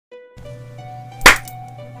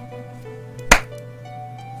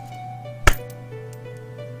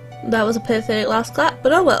That was a pathetic last clap,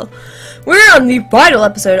 but oh well. We're on the final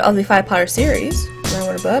episode of the 5-parter series. I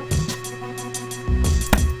want to burp.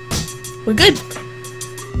 We're good.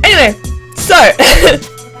 Anyway, so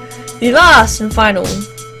the last and final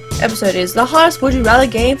episode is the hardest would you rather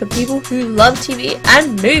game for people who love TV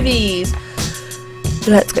and movies.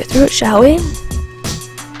 Let's go through it, shall we?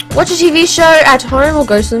 Watch a TV show at home or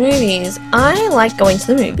go to the movies? I like going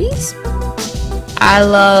to the movies. I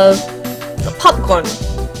love the popcorn.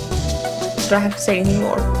 Don't have to say anything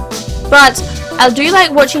more. But I do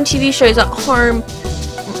like watching TV shows at home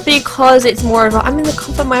because it's more of a, I'm in the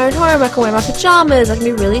comfort of my own home. I can wear my pajamas. I can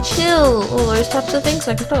be really chill. All those types of things.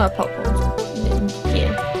 So I can still have popcorn.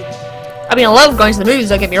 Yeah. I mean, I love going to the movies.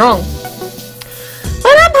 Don't get me wrong.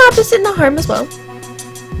 But I'm happy sitting at home as well.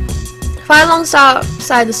 Fight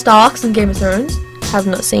alongside the Starks in Game of Thrones. Have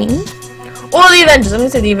not seen. Or the Avengers. I'm gonna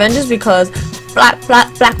say the Avengers because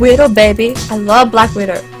Black Widow, baby. I love Black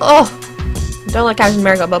Widow. Oh, I don't like Captain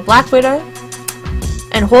America, but Black Widow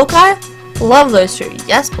and Hawkeye, love those two.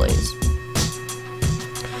 Yes, please.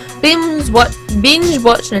 Binge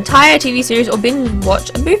watch an entire TV series or binge watch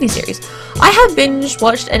a movie series. I have binge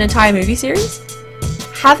watched an entire movie series.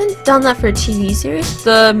 Haven't done that for a TV series.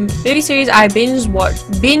 The movie series I binged watched.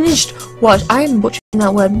 I am butchering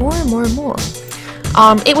that word more and more and more.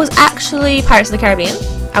 It was actually Pirates of the Caribbean.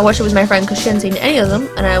 I watched it with my friend because she hadn't seen any of them,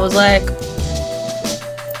 and I was like,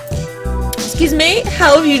 "Excuse me,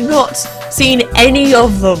 how have you not seen any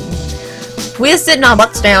of them?" We're sitting our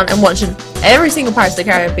butts down and watching every single Pirates of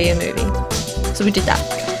the Caribbean movie. So we did that.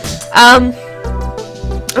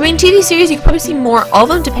 I mean, TV series, you could probably see more of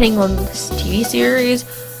them depending on this TV series.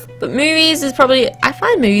 But movies is probably... I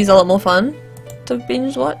find movies a lot more fun to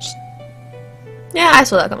binge watch. Yeah, I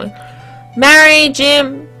saw that coming. Mary,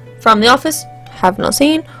 Jim from The Office, have not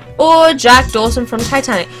seen. Or Jack Dawson from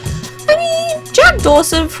Titanic. I mean, Jack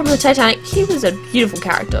Dawson from the Titanic, he was a beautiful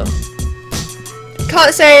character.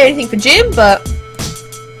 Can't say anything for Jim, but...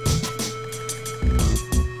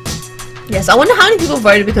 yes, I wonder how many people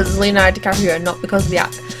voted because it's Leonardo DiCaprio, not because of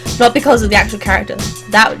the actual character.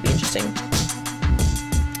 That would be interesting.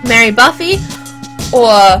 Marry Buffy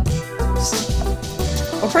or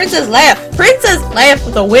Princess Leia. Princess Leia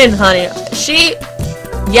for the win, honey.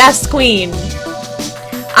 Yes, queen.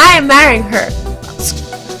 I am marrying her.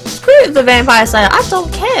 Screw the Vampire Slayer. I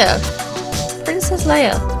don't care. Princess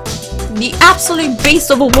Leia, the absolute beast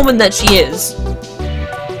of a woman that she is.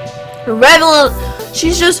 Revelant.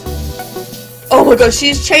 She's just. Oh my god,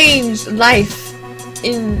 she's changed life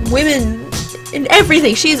in women, in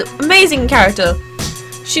everything. She's an amazing character.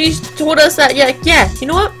 She's taught us that, yeah, you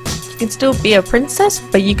know what? You can still be a princess,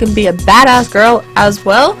 but you can be a badass girl as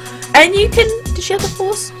well. And you can, did she have the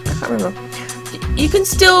Force? I can't remember. You can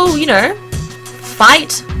still, you know,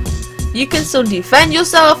 fight. You can still defend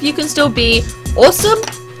yourself. You can still be awesome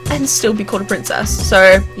and still be called a princess.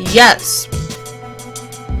 So, yes.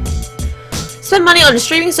 Spend money on a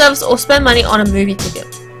streaming service or spend money on a movie ticket.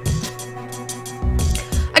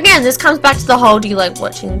 Again, this comes back to the whole, do you like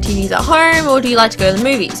watching TVs at home or do you like to go to the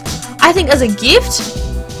movies? I think as a gift,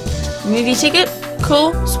 movie ticket,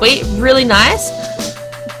 cool, sweet, really nice.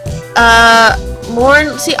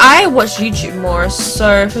 See, I watch YouTube more,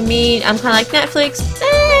 so for me, I'm kind of like Netflix.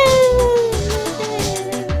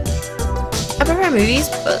 I prefer movies,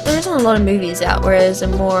 but there isn't a lot of movies out, whereas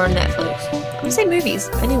I'm more on Netflix. I'm gonna say movies,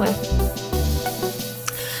 anyway.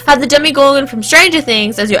 Have the Demogorgon from Stranger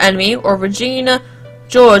Things as your enemy, or Regina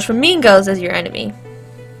George from Mean Girls as your enemy.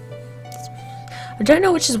 I don't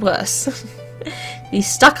know which is worse. The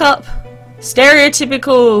stuck-up,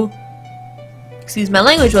 stereotypical, excuse my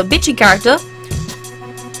language, but bitchy character,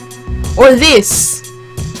 or this.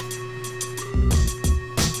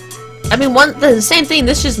 I mean, they're the same thing.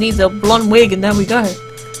 This just needs a blonde wig, and there we go.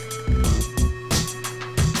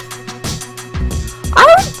 I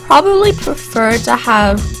would probably prefer to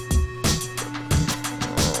have.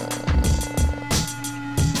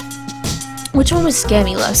 Which one would scare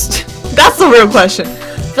me less? That's the real question.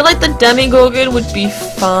 I feel like the Demogorgon would be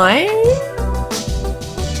fine.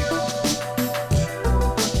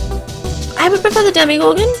 I would prefer the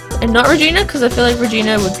Demogorgon and not Regina because I feel like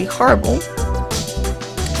Regina would be horrible.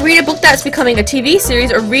 Read a book that's becoming a TV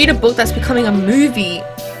series or read a book that's becoming a movie.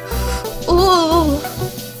 Ooh.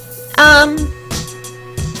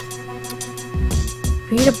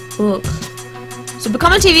 Read a book. So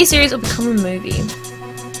become a TV series or become a movie.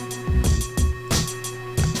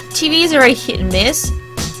 TVs are a hit and miss.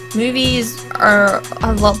 Movies are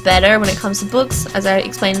a lot better when it comes to books, as I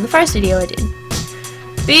explained in the first video I did.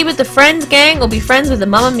 Be with the Friends gang or be friends with the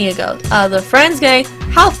Mamma Mia girl. The Friends gang,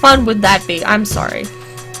 how fun would that be? I'm sorry.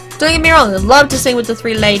 Don't get me wrong, I'd love to sing with the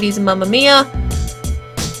three ladies in Mamma Mia.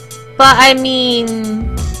 But I mean,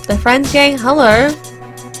 the Friends gang, hello.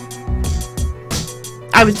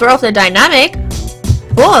 I would throw off the dynamic,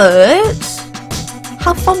 but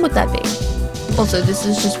how fun would that be? Also, this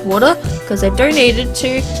is just water because they've donated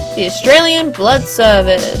to the Australian Blood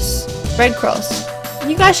Service, Red Cross.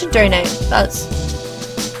 You guys should donate. That's,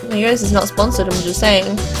 you guys is not sponsored, I'm just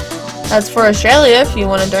saying. That's for Australia if you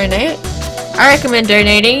want to donate. I recommend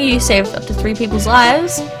donating. You save up to 3 people's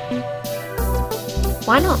lives.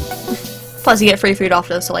 Why not? Plus you get free food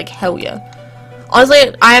after, so like hell yeah.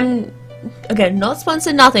 Honestly, I'm, again, not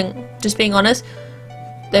sponsored, nothing. Just being honest.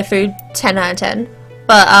 Their food, 10 out of 10.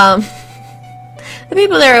 But the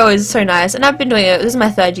people there are always so nice, and I've been doing it. This is my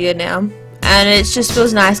 3rd year now, and it just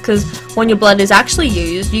feels nice because when your blood is actually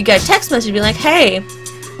used, you get a text message being like, hey,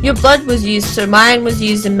 your blood was used, so mine was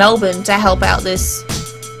used in Melbourne to help out this,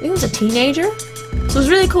 I think it was a teenager? So it was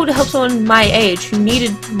really cool to help someone my age who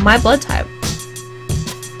needed my blood type.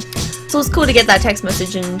 So it's cool to get that text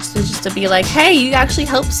message and just to be like, hey, you actually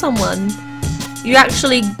helped someone. You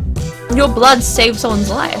actually, your blood saved someone's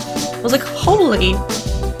life. I was like, holy,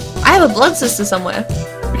 I have a blood sister somewhere.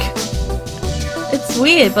 It's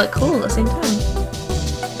weird, but cool at the same time.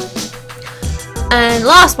 And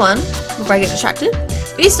last one, before I get distracted.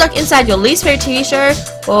 Be stuck inside your least favorite TV show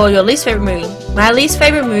or your least favorite movie. My least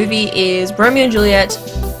favorite movie is Romeo and Juliet,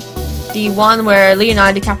 the one where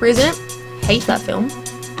Leonardo DiCaprio is in it. Hate that film.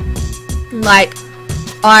 Like,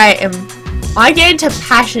 I get into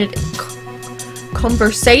passionate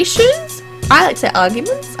conversations. I like to say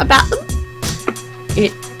arguments about them.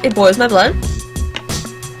 It boils my blood.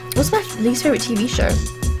 What's my least favorite TV show?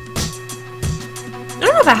 I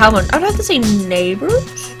don't know if I have one. I'd have to say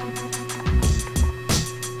Neighbours.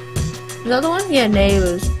 Is that the one? Yeah,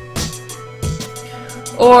 Neighbours.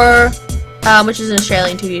 Or, which is an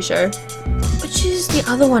Australian TV show. Which is the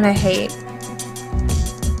other one I hate?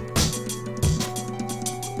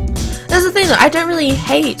 That's the thing though, I don't really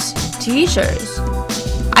hate TV shows.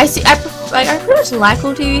 I pretty much like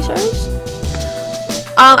all TV shows.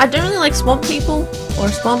 I don't really like Swamp People, or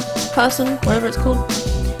Swamp Person, whatever it's called.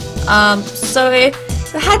 So if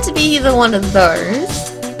it had to be either one of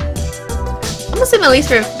those, I'm gonna say my least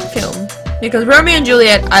favorite film. Because Romeo and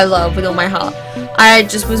Juliet, I love with all my heart. I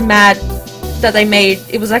just was mad that they made,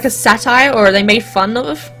 it was like a satire, or they made fun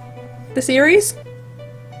of the series.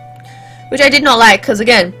 Which I did not like, because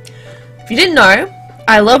again, if you didn't know,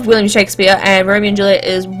 I love William Shakespeare, and Romeo and Juliet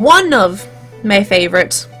is one of my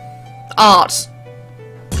favourite art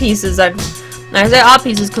pieces. I say art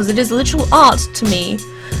pieces because it is literal art to me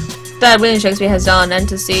that William Shakespeare has done, and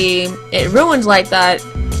to see it ruined like that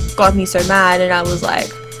got me so mad, and I was like,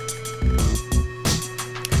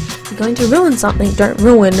 if you're going to ruin something, don't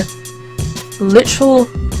ruin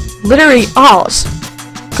literary art.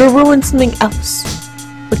 Go ruin something else.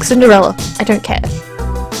 Like Cinderella. I don't care.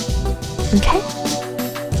 Okay?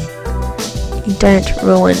 You don't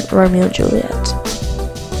ruin Romeo and Juliet.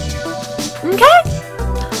 Okay?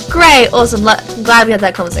 Great, awesome. I'm glad we had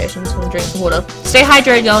that conversation. I'm just gonna drink some water. Stay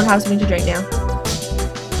hydrated, y'all, and have something to drink now.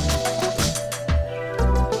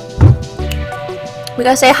 We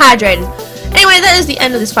gotta stay hydrated. Anyway, that is the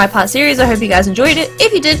end of this 5-part series. I hope you guys enjoyed it.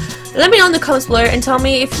 If you did, let me know in the comments below and tell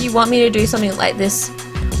me if you want me to do something like this.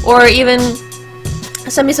 Or even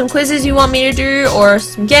send me some quizzes you want me to do, or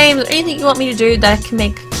some games, or anything you want me to do that I can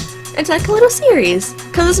make into like a little series.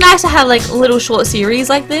 Because it's nice to have like little short series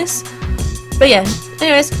like this. But yeah,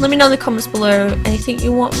 anyways, let me know in the comments below anything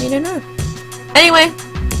you want me to know. Anyway,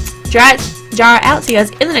 Jar out. See you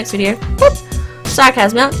guys in the next video. Whoop.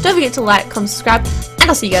 Sarcasm out. Don't forget to like, comment, subscribe, and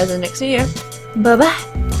I'll see you guys in the next video. Bye bye.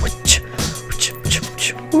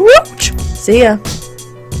 See ya.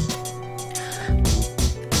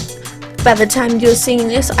 By the time you're seeing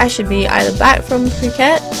this, I should be either back from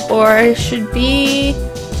Phuket or I should be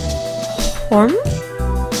home.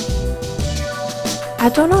 I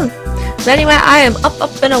don't know. But anyway, I am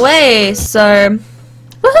up and away. So,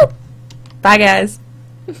 woohoo! Bye, guys.